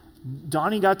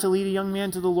 Donnie got to lead a young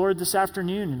man to the Lord this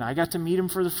afternoon, and I got to meet him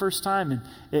for the first time, and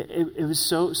it was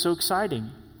so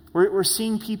exciting. We're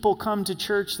seeing people come to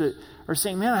church that are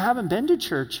saying, man, I haven't been to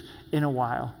church in a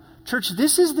while. Church,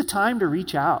 this is the time to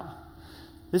reach out.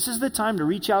 This is the time to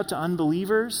reach out to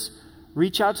unbelievers,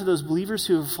 reach out to those believers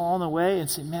who have fallen away and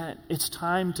say, man, it's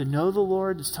time to know the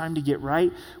Lord. It's time to get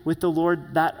right with the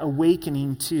Lord, that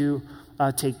awakening to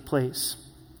take place.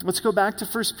 Let's go back to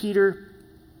 1 Peter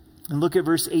and look at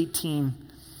verse 18.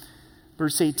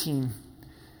 Verse 18.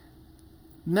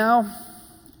 Now,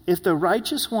 if the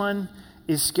righteous one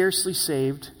is scarcely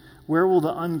saved, where will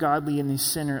the ungodly and the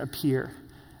sinner appear?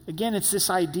 Again, it's this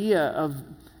idea of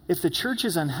if the church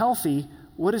is unhealthy,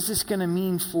 what is this going to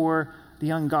mean for the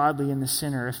ungodly and the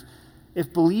sinner?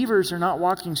 If believers are not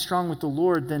walking strong with the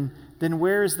Lord, then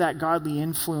where is that godly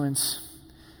influence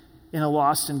in a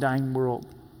lost and dying world?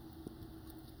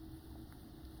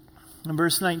 In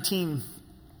verse 19,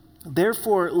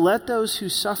 therefore let those who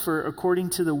suffer according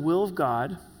to the will of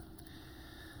God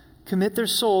commit their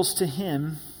souls to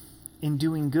Him in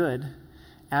doing good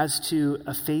as to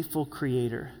a faithful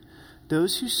Creator.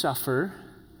 Those who suffer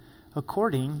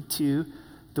according to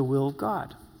the will of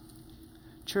God.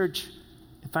 Church,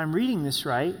 if I'm reading this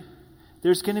right,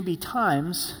 there's going to be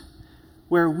times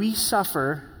where we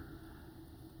suffer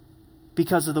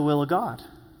because of the will of God.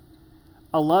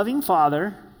 A loving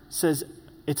Father says,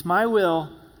 it's my will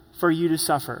for you to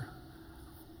suffer.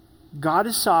 God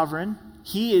is sovereign.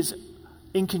 He is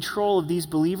in control of these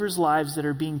believers' lives that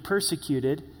are being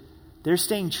persecuted. They're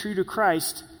staying true to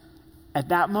Christ. At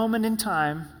that moment in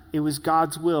time, it was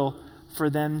God's will for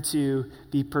them to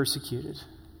be persecuted.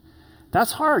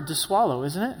 That's hard to swallow,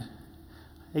 isn't it?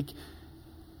 Like,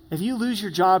 if you lose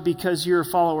your job because you're a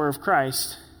follower of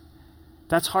Christ,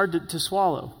 that's hard to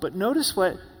swallow. But notice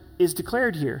what is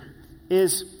declared here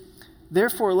is,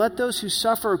 therefore, let those who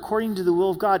suffer according to the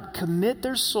will of God commit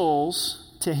their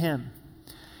souls to Him.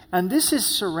 And this is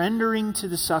surrendering to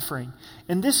the suffering.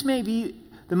 And this may be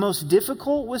the most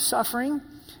difficult with suffering,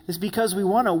 is because we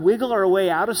want to wiggle our way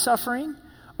out of suffering,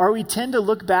 or we tend to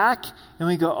look back and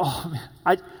we go, oh,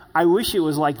 man, I wish it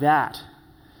was like that.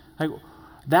 Like,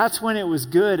 that's when it was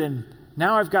good, and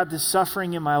now I've got this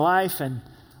suffering in my life, and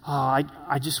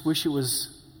I just wish it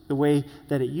was the way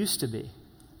that it used to be.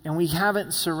 And we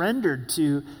haven't surrendered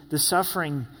to the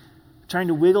suffering, trying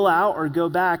to wiggle out or go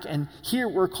back. And here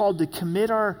we're called to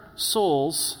commit our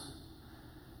souls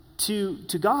to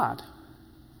God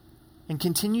and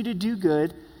continue to do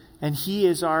good, and He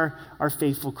is our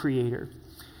faithful Creator.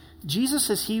 Jesus,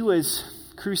 as He was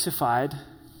crucified,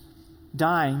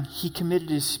 dying, He committed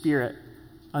His spirit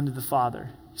unto the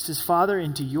Father. He says, Father,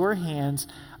 into your hands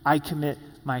I commit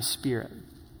my spirit.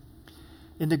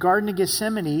 In the Garden of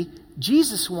Gethsemane,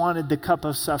 Jesus wanted the cup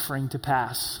of suffering to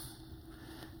pass.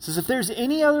 He says, if there's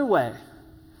any other way,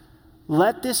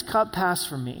 let this cup pass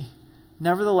from me.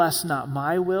 Nevertheless, not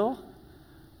my will,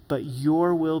 but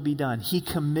your will be done. He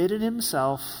committed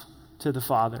Himself to the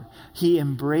Father. He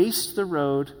embraced the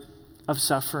road of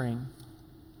suffering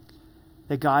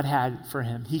that God had for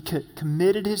Him. He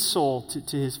committed His soul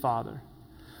to His Father.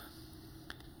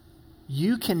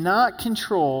 You cannot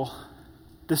control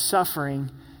the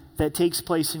suffering that takes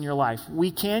place in your life.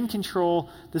 We can control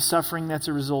the suffering that's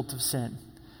a result of sin.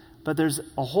 But there's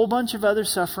a whole bunch of other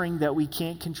suffering that we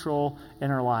can't control in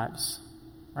our lives.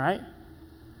 Right?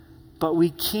 But we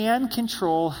can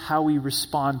control how we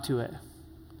respond to it.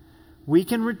 We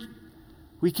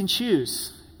can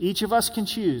choose. Each of us can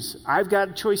choose. I've got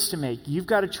a choice to make. You've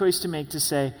got a choice to make to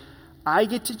say, I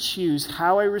get to choose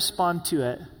how I respond to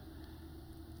it,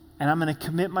 and I'm going to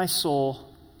commit my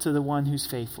soul to the one who's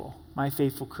faithful, my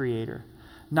faithful Creator.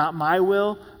 Not my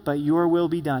will, but your will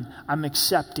be done. I'm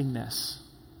accepting this.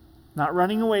 Not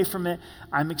running away from it.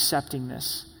 I'm accepting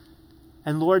this.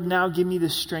 And Lord, now give me the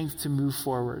strength to move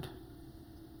forward.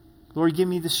 Lord, give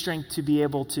me the strength to be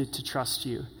able to trust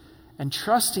you. And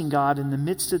trusting God in the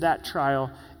midst of that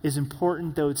trial is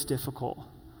important, though it's difficult.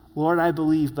 Lord, I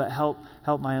believe, but help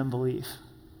my unbelief.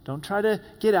 Don't try to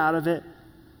get out of it.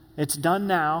 It's done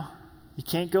now. You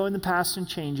can't go in the past and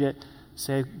change it.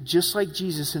 Say, just like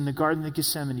Jesus in the Garden of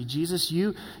Gethsemane, Jesus,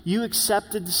 you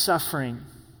accepted the suffering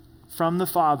from the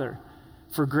Father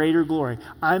for greater glory.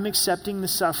 I'm accepting the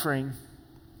suffering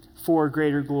for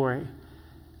greater glory.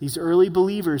 These early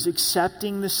believers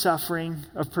accepting the suffering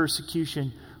of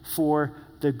persecution for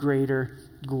the greater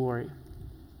glory.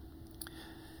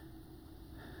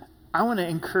 I want to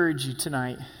encourage you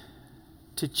tonight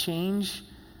to change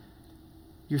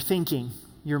your thinking,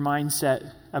 your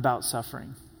mindset about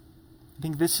suffering. I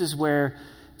think this is where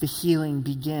the healing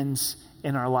begins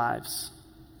in our lives.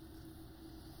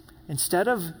 Instead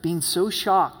of being so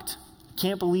shocked, I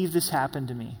can't believe this happened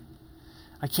to me.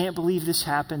 I can't believe this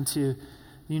happened to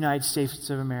the United States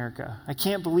of America. I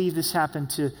can't believe this happened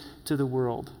to the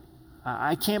world.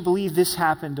 I can't believe this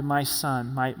happened to my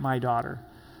son, my daughter.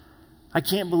 I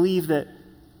can't believe that,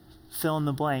 fill in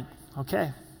the blank.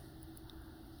 Okay.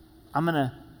 I'm going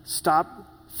to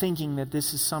stop thinking that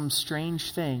this is some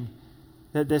strange thing,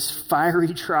 that this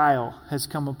fiery trial has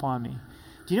come upon me.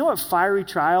 Do you know what fiery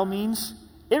trial means?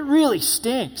 It really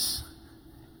stinks.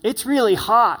 It's really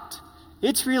hot.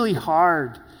 It's really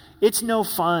hard. It's no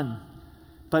fun.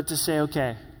 But to say,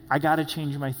 okay, I got to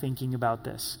change my thinking about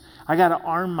this. I got to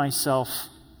arm myself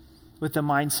with the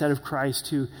mindset of Christ,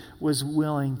 who was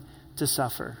willing to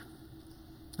suffer,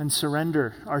 and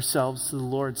surrender ourselves to the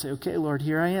Lord. Say, okay, Lord,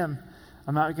 here I am.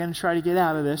 I'm not going to try to get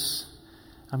out of this.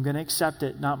 I'm going to accept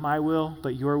it. Not my will,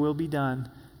 but your will be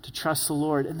done. To trust the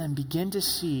Lord, and then begin to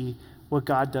see what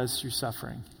God does through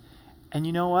suffering. And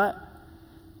you know what?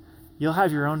 You'll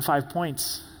have your own 5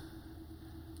 points.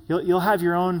 You'll have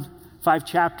your own 5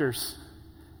 chapters.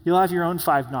 You'll have your own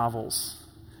 5 novels.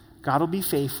 God will be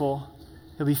faithful.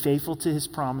 He'll be faithful to his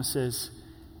promises.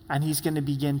 And he's going to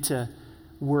begin to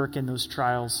work in those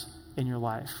trials in your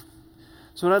life.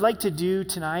 So what I'd like to do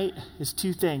tonight is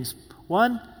 2 things.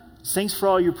 One, thanks for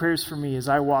all your prayers for me as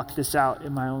I walk this out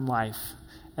in my own life.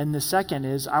 And the second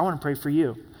is, I want to pray for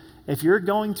you. If you're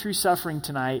going through suffering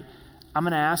tonight, I'm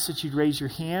going to ask that you'd raise your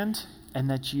hand and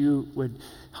that you would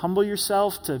humble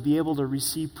yourself to be able to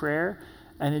receive prayer.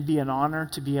 And it'd be an honor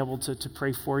to be able to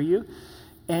pray for you.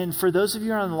 And for those of you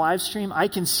who are on the live stream, I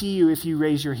can see you if you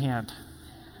raise your hand.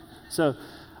 So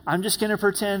I'm just going to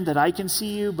pretend that I can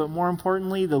see you, but more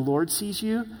importantly, the Lord sees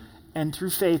you. And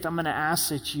through faith, I'm going to ask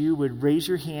that you would raise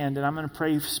your hand, and I'm going to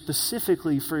pray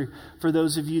specifically for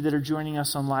those of you that are joining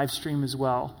us on live stream as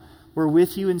well. We're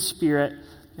with you in spirit,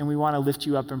 and we want to lift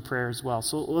you up in prayer as well.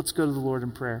 So let's go to the Lord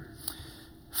in prayer.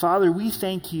 Father, we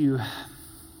thank you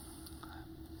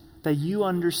that you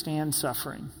understand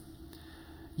suffering.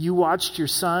 You watched your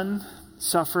son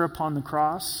suffer upon the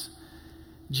cross.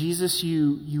 Jesus,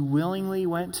 you willingly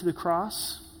went to the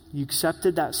cross. You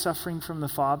accepted that suffering from the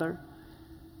Father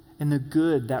and the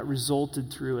good that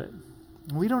resulted through it.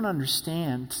 And we don't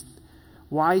understand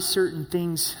why certain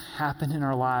things happen in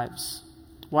our lives,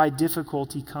 why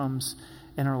difficulty comes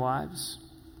in our lives.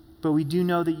 But we do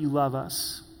know that you love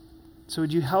us. So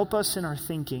would you help us in our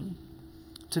thinking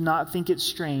to not think it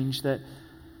strange that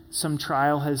some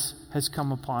trial has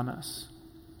come upon us.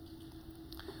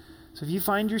 So if you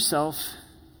find yourself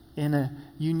in a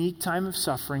unique time of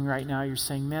suffering right now, you're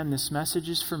saying, man, this message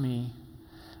is for me.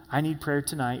 I need prayer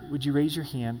tonight. Would you raise your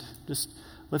hand? Just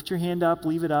lift your hand up,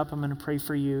 leave it up. I'm going to pray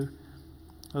for you.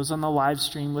 Those on the live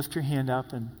stream, lift your hand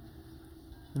up, and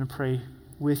I'm going to pray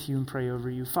with you and pray over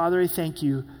you. Father, I thank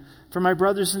you for my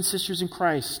brothers and sisters in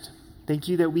Christ. Thank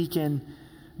you that we can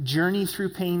journey through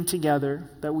pain together,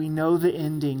 that we know the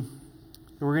ending,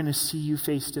 that we're going to see you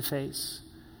face to face.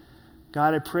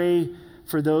 God, I pray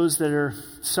for those that are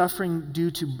suffering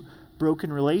due to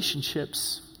broken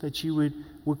relationships, that you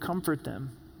would comfort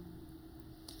them.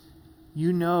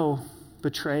 You know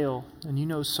betrayal, and you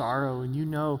know sorrow, and you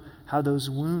know how those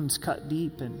wounds cut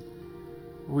deep, and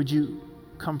would you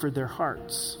comfort their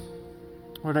hearts?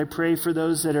 Lord, I pray for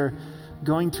those that are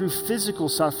going through physical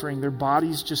suffering. Their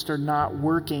bodies just are not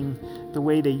working the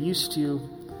way they used to,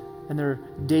 and their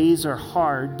days are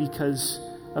hard because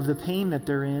of the pain that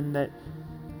they're in, that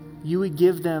you would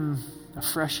give them a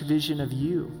fresh vision of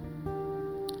you,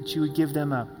 that you would give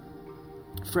them a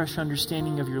fresh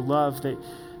understanding of your love, that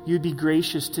you'd be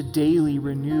gracious to daily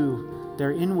renew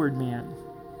their inward man,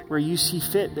 where you see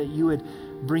fit, that you would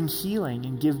bring healing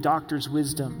and give doctors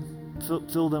wisdom,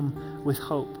 fill them with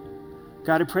hope.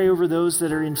 God, I pray over those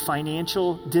that are in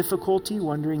financial difficulty,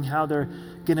 wondering how they're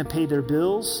going to pay their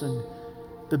bills, and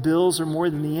the bills are more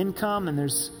than the income, and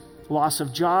there's loss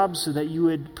of jobs, so that you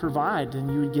would provide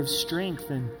and you would give strength,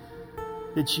 and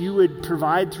that you would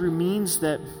provide through means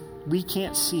that we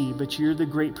can't see, but you're the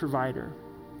great provider.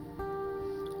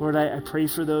 Lord, I pray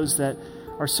for those that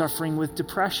are suffering with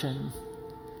depression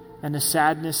and a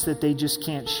sadness that they just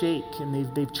can't shake,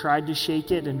 and they've tried to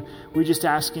shake it, and we just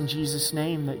ask in Jesus'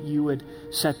 name that you would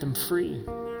set them free,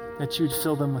 that you would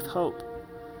fill them with hope.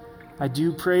 I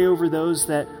do pray over those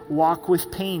that walk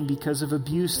with pain because of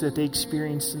abuse that they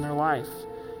experienced in their life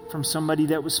from somebody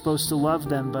that was supposed to love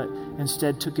them but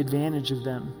instead took advantage of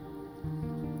them,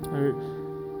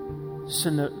 or just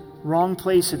in the wrong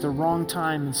place at the wrong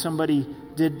time, and somebody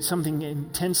did something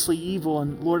intensely evil,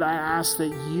 and Lord, I ask that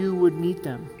you would meet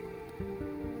them.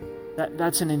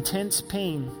 That's an intense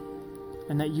pain,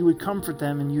 and that you would comfort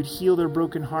them and you'd heal their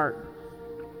broken heart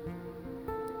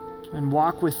and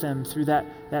walk with them through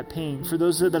that pain. For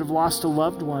those that have lost a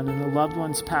loved one and the loved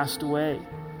one's passed away,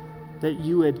 that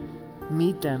you would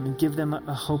meet them and give them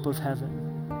a hope of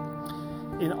heaven.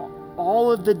 In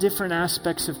all of the different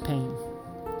aspects of pain,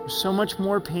 there's so much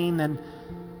more pain than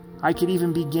I could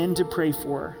even begin to pray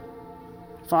for.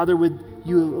 Father, would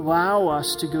you allow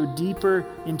us to go deeper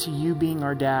into you being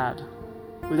our dad?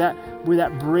 Would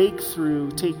that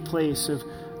breakthrough take place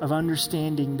of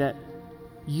understanding that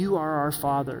you are our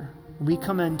Father? We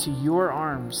come into your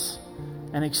arms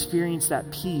and experience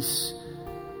that peace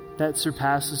that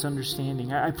surpasses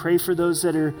understanding. I pray for those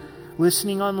that are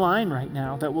listening online right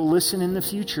now, that will listen in the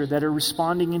future, that are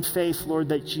responding in faith, Lord,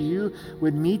 that you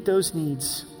would meet those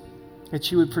needs,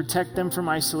 that you would protect them from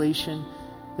isolation,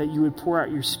 that you would pour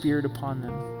out your Spirit upon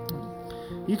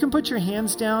them. You can put your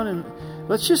hands down, and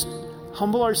let's just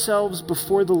humble ourselves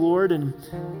before the Lord and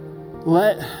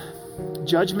let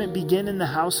judgment begin in the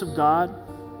house of God.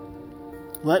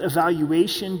 Let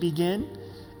evaluation begin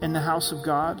in the house of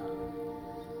God,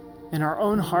 in our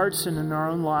own hearts and in our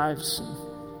own lives.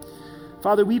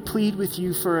 Father, we plead with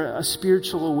you for a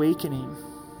spiritual awakening.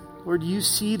 Lord, you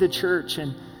see the church,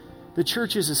 and the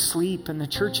church is asleep, and the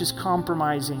church is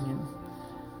compromising, and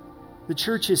the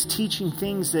church is teaching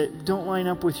things that don't line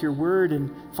up with your word.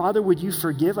 And Father, would you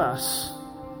forgive us?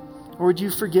 Or would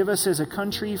you forgive us as a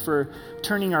country for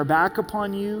turning our back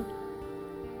upon you,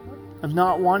 of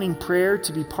not wanting prayer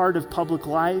to be part of public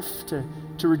life,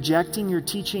 to rejecting your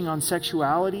teaching on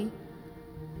sexuality,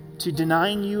 to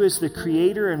denying you as the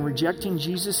creator and rejecting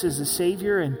Jesus as the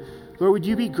Savior? And Lord, would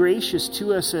you be gracious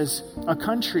to us as a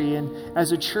country and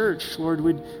as a church? Lord,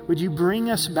 would you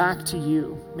bring us back to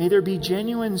you? May there be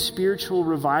genuine spiritual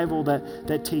revival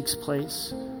that takes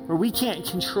place, where we can't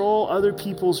control other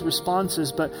people's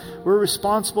responses, but we're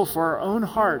responsible for our own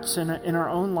hearts and in our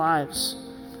own lives.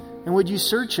 And would you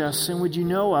search us, and would you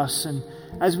know us? And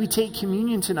as we take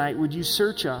communion tonight, would you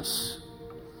search us?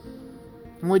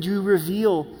 And would you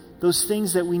reveal those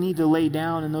things that we need to lay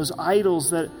down and those idols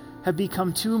that have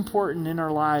become too important in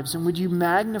our lives? And would you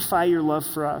magnify your love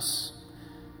for us?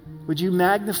 Would you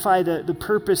magnify the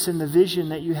purpose and the vision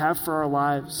that you have for our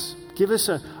lives? Give us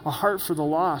a heart for the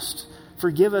lost.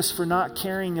 Forgive us for not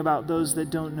caring about those that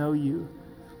don't know you.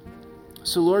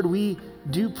 So Lord, we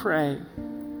do pray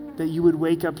that you would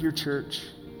wake up your church,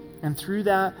 and through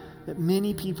that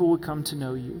many people would come to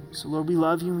know you. So Lord, we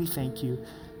love you and we thank you.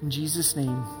 In Jesus'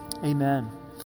 name, amen.